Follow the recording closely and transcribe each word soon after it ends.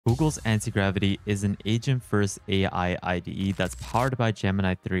Google's Antigravity is an agent-first AI IDE that's powered by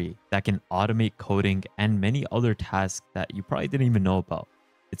Gemini 3 that can automate coding and many other tasks that you probably didn't even know about.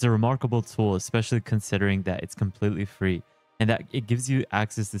 It's a remarkable tool, especially considering that it's completely free and that it gives you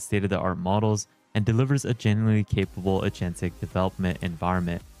access to state-of-the-art models and delivers a genuinely capable agentic development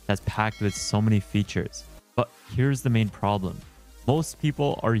environment that's packed with so many features. But here's the main problem. Most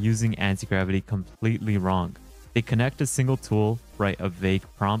people are using Antigravity completely wrong. They connect a single tool, write a vague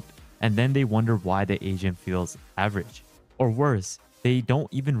prompt, and then they wonder why the agent feels average. Or worse, they don't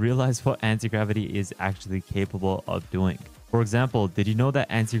even realize what anti-gravity is actually capable of doing. For example, did you know that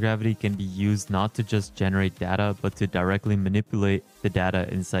anti-gravity can be used not to just generate data, but to directly manipulate the data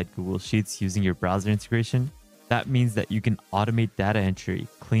inside Google Sheets using your browser integration? That means that you can automate data entry,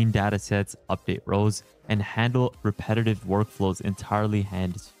 clean data sets, update rows, and handle repetitive workflows entirely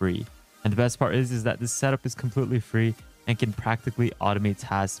hands-free. And the best part is that this setup is completely free and can practically automate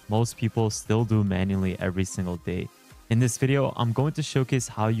tasks most people still do manually every single day. In this video, I'm going to showcase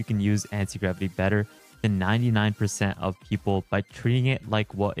how you can use anti-gravity better than 99% of people by treating it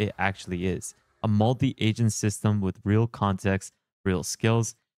like what it actually is, a multi-agent system with real context, real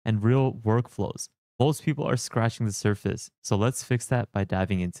skills, and real workflows. Most people are scratching the surface, so let's fix that by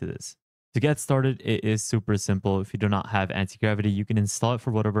diving into this. To get started, it is super simple. If you do not have anti-gravity, you can install it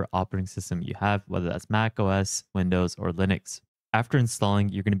for whatever operating system you have, whether that's Mac OS, Windows, or Linux. After installing,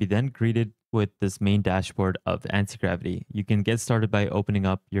 you're going to be then greeted with this main dashboard of anti-gravity. You can get started by opening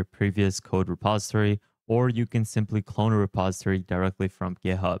up your previous code repository, or you can simply clone a repository directly from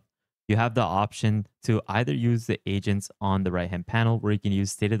GitHub. You have the option to either use the agents on the right-hand panel, where you can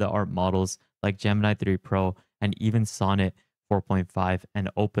use state-of-the-art models like Gemini 3 Pro and even Sonnet 4.5 and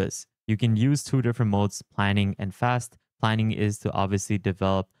Opus. You can use two different modes, planning and fast. Planning is to obviously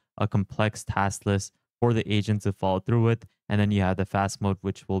develop a complex task list for the agent to follow through with. And then you have the fast mode,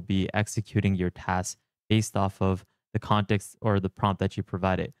 which will be executing your task based off of the context or the prompt that you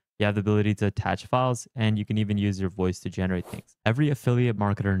provided. You have the ability to attach files, and you can even use your voice to generate things. Every affiliate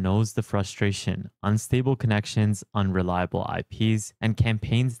marketer knows the frustration: unstable connections, unreliable IPs, and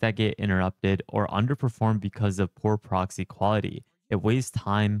campaigns that get interrupted or underperform because of poor proxy quality. It wastes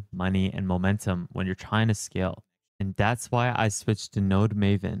time, money, and momentum when you're trying to scale. And that's why I switched to Node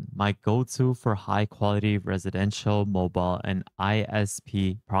Maven, my go-to for high-quality residential, mobile, and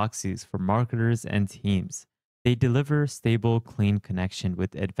ISP proxies for marketers and teams. They deliver stable, clean connection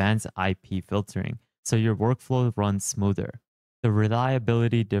with advanced IP filtering, so your workflow runs smoother. The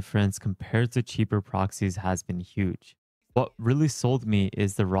reliability difference compared to cheaper proxies has been huge. What really sold me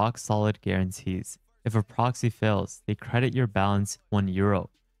is the rock-solid guarantees. If a proxy fails, they credit your balance €1.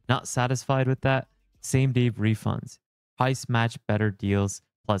 Not satisfied with that? Same day refunds, price match better deals,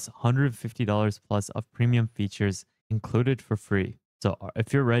 plus $150 plus of premium features included for free. So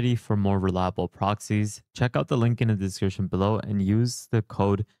if you're ready for more reliable proxies, check out the link in the description below and use the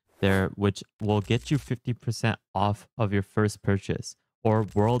code there, which will get you 50% off of your first purchase, or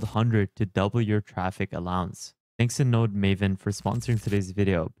World 100 to double your traffic allowance. Thanks to Node Maven for sponsoring today's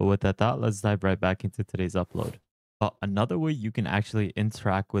video. But with that thought, let's dive right back into today's upload. But another way you can actually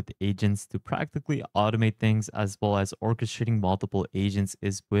interact with agents to practically automate things as well as orchestrating multiple agents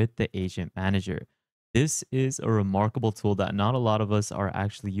is with the agent manager. This is a remarkable tool that not a lot of us are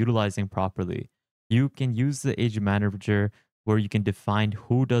actually utilizing properly. You can use the agent manager where you can define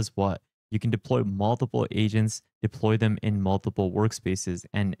who does what. You can deploy multiple agents, deploy them in multiple workspaces,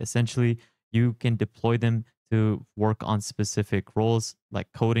 and essentially you can deploy them to work on specific roles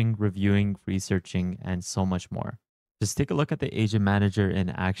like coding, reviewing, researching, and so much more. Just take a look at the agent manager in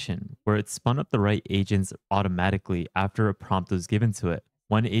action, where it spun up the right agents automatically after a prompt was given to it.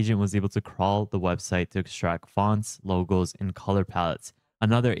 One agent was able to crawl the website to extract fonts, logos, and color palettes.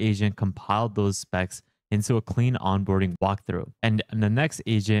 Another agent compiled those specs into a clean onboarding walkthrough. And the next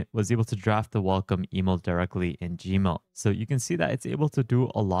agent was able to draft the welcome email directly in Gmail. So you can see that it's able to do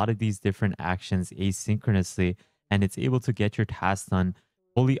a lot of these different actions asynchronously, and it's able to get your tasks done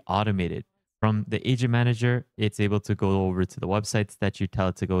fully automated. From the agent manager, it's able to go over to the websites that you tell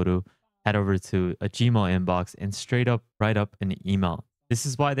it to go to, head over to a Gmail inbox, and straight up write up an email. This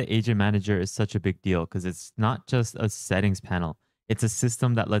is why the agent manager is such a big deal, because it's not just a settings panel. It's a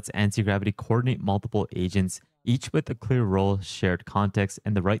system that lets anti-gravity coordinate multiple agents, each with a clear role, shared context,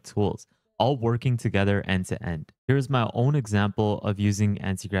 and the right tools, all working together end to end. Here's my own example of using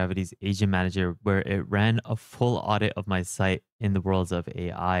anti-gravity's agent manager, where it ran a full audit of my site in the worlds of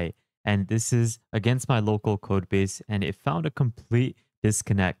AI. And this is against my local code base, and it found a complete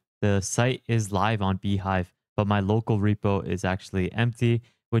disconnect. The site is live on Beehive, but my local repo is actually empty,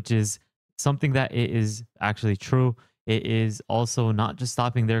 which is something that it is actually true. it is also not just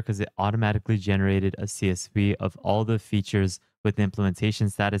stopping there because it automatically generated a CSV of all the features with implementation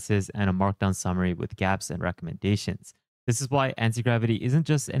statuses and a markdown summary with gaps and recommendations. This is why Antigravity isn't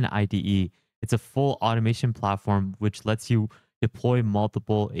just an IDE, it's a full automation platform which lets you deploy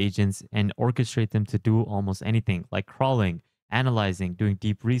multiple agents and orchestrate them to do almost anything like crawling, analyzing, doing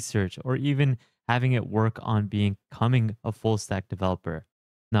deep research, or even having it work on becoming a full stack developer.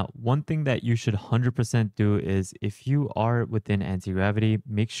 Now, one thing that you should 100% do is if you are within Antigravity,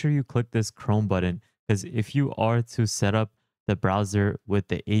 make sure you click this Chrome button because if you are to set up the browser with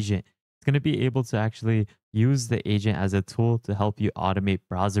the agent, it's going to be able to actually use the agent as a tool to help you automate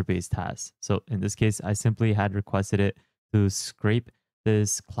browser-based tasks. So in this case, I simply had requested it to scrape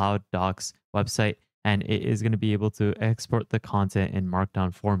this Cloud Docs website, and it is going to be able to export the content in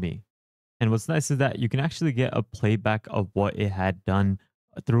Markdown for me. And what's nice is that you can actually get a playback of what it had done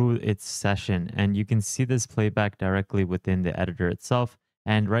through its session. And you can see this playback directly within the editor itself.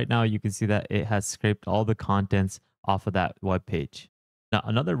 And right now you can see that it has scraped all the contents off of that web page. Now,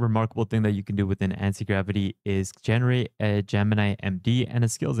 another remarkable thing that you can do within Antigravity is generate a Gemini MD and a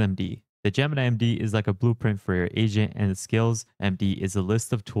Skills MD. The Gemini MD is like a blueprint for your agent, and the Skills MD is a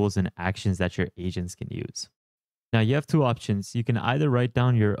list of tools and actions that your agents can use. Now, you have two options. You can either write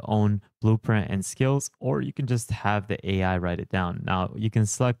down your own blueprint and skills, or you can just have the AI write it down. Now, you can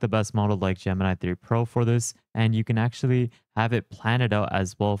select the best model like Gemini 3 Pro for this, and you can actually have it plan it out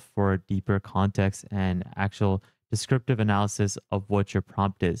as well for deeper context and actual descriptive analysis of what your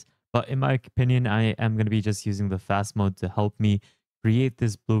prompt is. But in my opinion, I am going to be just using the fast mode to help me create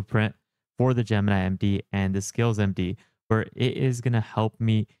this blueprint for the Gemini MD and the Skills MD, where it is going to help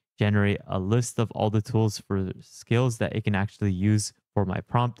me generate a list of all the tools for skills that it can actually use for my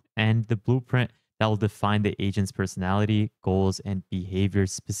prompt and the blueprint that will define the agent's personality, goals, and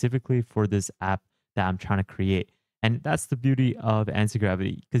behaviors specifically for this app that I'm trying to create. And that's the beauty of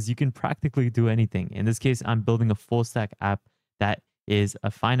Antigravity because you can practically do anything. In this case, I'm building a full stack app that is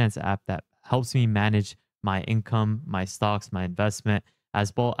a finance app that helps me manage my income, my stocks, my investment,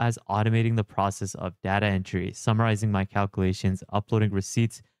 as well as automating the process of data entry, summarizing my calculations, uploading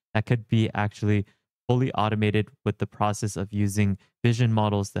receipts that could be actually fully automated with the process of using vision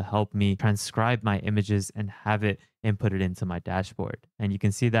models to help me transcribe my images and have it inputted into my dashboard. And you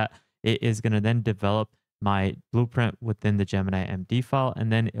can see that it is going to then develop my blueprint within the Gemini MD file, and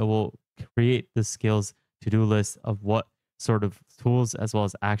then it will create the skills to-do list of what sort of tools as well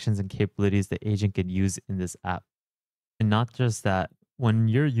as actions and capabilities the agent can use in this app. And not just that, when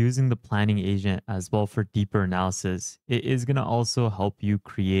you're using the planning agent as well for deeper analysis, it is going to also help you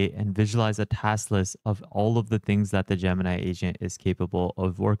create and visualize a task list of all of the things that the Gemini agent is capable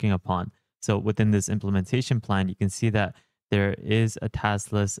of working upon. So within this implementation plan, you can see that there is a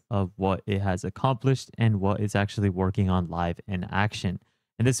task list of what it has accomplished and what it's actually working on live in action.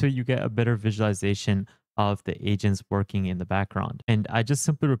 And this way you get a better visualization of the agents working in the background. And I just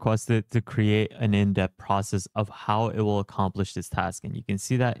simply requested to create an in-depth process of how it will accomplish this task. And you can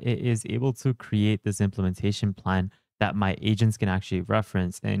see that it is able to create this implementation plan that my agents can actually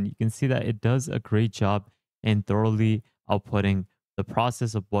reference. And you can see that it does a great job in thoroughly outputting the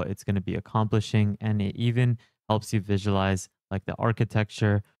process of what it's going to be accomplishing. And it even helps you visualize like the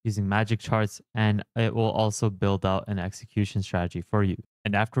architecture using magic charts, and it will also build out an execution strategy for you.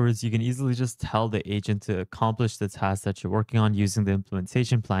 And afterwards, you can easily just tell the agent to accomplish the task that you're working on using the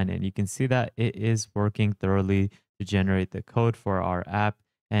implementation plan. And you can see that it is working thoroughly to generate the code for our app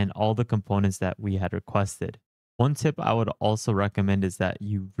and all the components that we had requested. One tip I would also recommend is that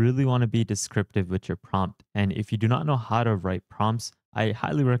you really want to be descriptive with your prompt. And if you do not know how to write prompts, I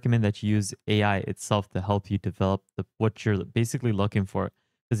highly recommend that you use AI itself to help you develop what you're basically looking for.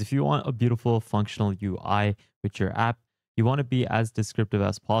 Because if you want a beautiful functional UI with your app, you want to be as descriptive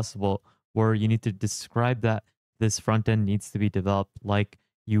as possible, where you need to describe that this front end needs to be developed like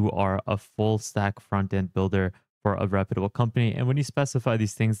you are a full stack front end builder for a reputable company. And when you specify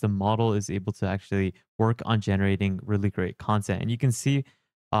these things, the model is able to actually work on generating really great content. And you can see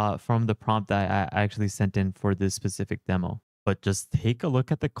from the prompt that I actually sent in for this specific demo. But just take a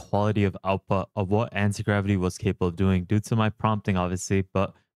look at the quality of output of what Antigravity was capable of doing due to my prompting, obviously,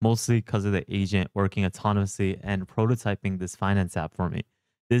 but mostly because of the agent working autonomously and prototyping this finance app for me.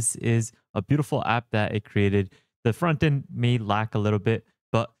 This is a beautiful app that it created. The front end may lack a little bit,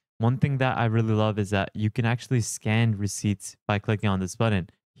 but one thing that I really love is that you can actually scan receipts by clicking on this button.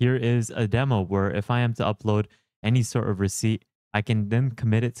 Here is a demo where if I am to upload any sort of receipt, I can then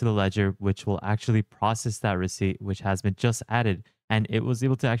commit it to the ledger, which will actually process that receipt, which has been just added, and it was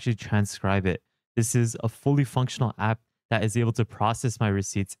able to actually transcribe it. This is a fully functional app that is able to process my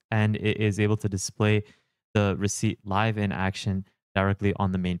receipts, and it is able to display the receipt live in action directly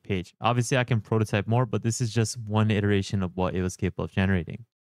on the main page. Obviously, I can prototype more, but this is just one iteration of what it was capable of generating.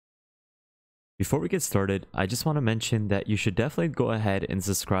 Before we get started, I just want to mention that you should definitely go ahead and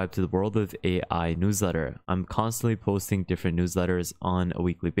subscribe to the World of AI newsletter. I'm constantly posting different newsletters on a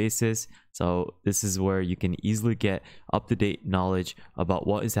weekly basis, so this is where you can easily get up-to-date knowledge about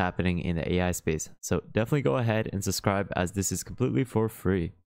what is happening in the AI space. So definitely go ahead and subscribe, as this is completely for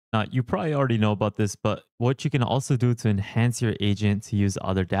free. Now, you probably already know about this, but what you can also do to enhance your agent to use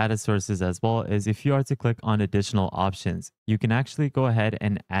other data sources as well is if you are to click on additional options, you can actually go ahead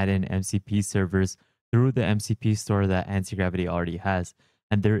and add in MCP servers through the MCP store that Antigravity already has.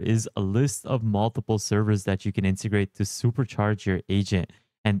 And there is a list of multiple servers that you can integrate to supercharge your agent.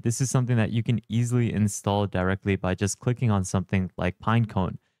 And this is something that you can easily install directly by just clicking on something like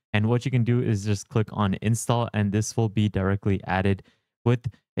Pinecone. And what you can do is just click on install, and this will be directly added with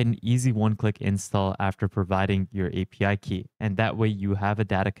an easy one-click install after providing your API key. And that way you have a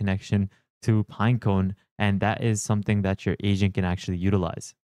data connection to Pinecone, and that is something that your agent can actually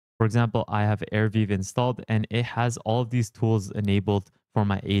utilize. For example, I have Airvive installed, and it has all of these tools enabled for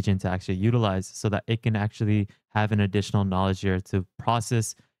my agent to actually utilize so that it can actually have an additional knowledge here to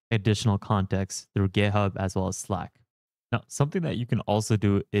process additional context through GitHub as well as Slack. Now, something that you can also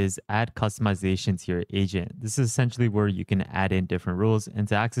do is add customization to your agent. This is essentially where you can add in different rules. And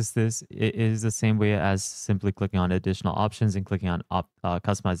to access this, it is the same way as simply clicking on additional options and clicking on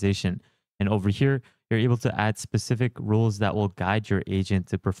customization. And over here, you're able to add specific rules that will guide your agent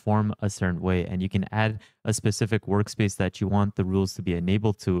to perform a certain way. And you can add a specific workspace that you want the rules to be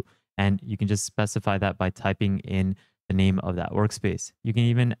enabled to. And you can just specify that by typing in the name of that workspace. You can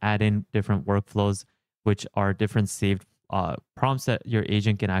even add in different workflows, which are different saved prompts that your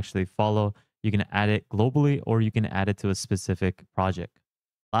agent can actually follow. You can add it globally, or you can add it to a specific project.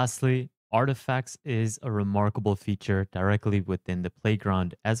 Lastly, artifacts is a remarkable feature directly within the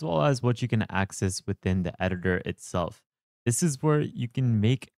playground, as well as what you can access within the editor itself. This is where you can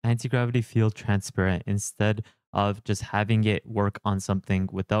make anti-gravity feel transparent instead of just having it work on something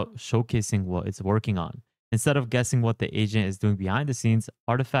without showcasing what it's working on. Instead of guessing what the agent is doing behind the scenes,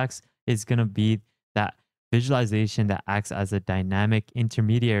 artifacts is going to be that visualization that acts as a dynamic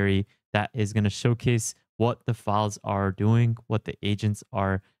intermediary that is going to showcase what the files are doing, what the agents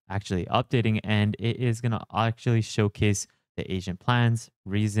are actually updating, and it is going to actually showcase the agent plans,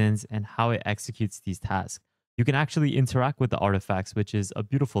 reasons, and how it executes these tasks. You can actually interact with the artifacts, which is a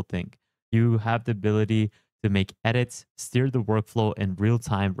beautiful thing. You have the ability to make edits, steer the workflow in real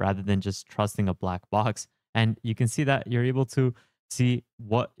time rather than just trusting a black box. And you can see that you're able to see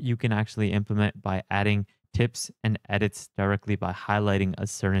what you can actually implement by adding tips and edits directly by highlighting a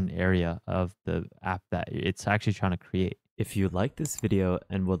certain area of the app that it's actually trying to create. If you like this video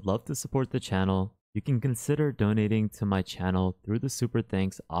and would love to support the channel, you can consider donating to my channel through the super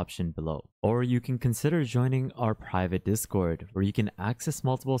thanks option below. Or you can consider joining our private Discord, where you can access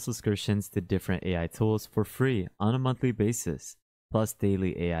multiple subscriptions to different AI tools for free on a monthly basis, plus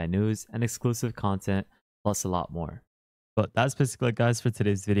daily AI news and exclusive content, plus a lot more. But that's basically it, guys, for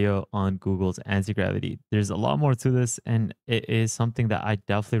today's video on Google's Antigravity. There's a lot more to this, and it is something that I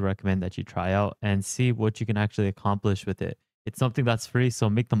definitely recommend that you try out and see what you can actually accomplish with it. It's something that's free, so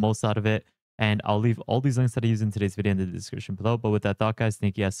make the most out of it. And I'll leave all these links that I use in today's video in the description below. But with that thought, guys,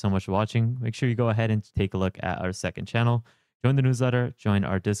 thank you guys so much for watching. Make sure you go ahead and take a look at our second channel. Join the newsletter, join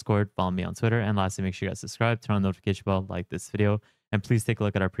our Discord, follow me on Twitter, and lastly, make sure you guys subscribe, turn on the notification bell, like this video, and please take a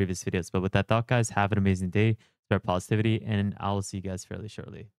look at our previous videos. But with that thought, guys, have an amazing day, spread positivity, and I'll see you guys fairly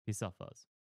shortly. Peace out, fellas.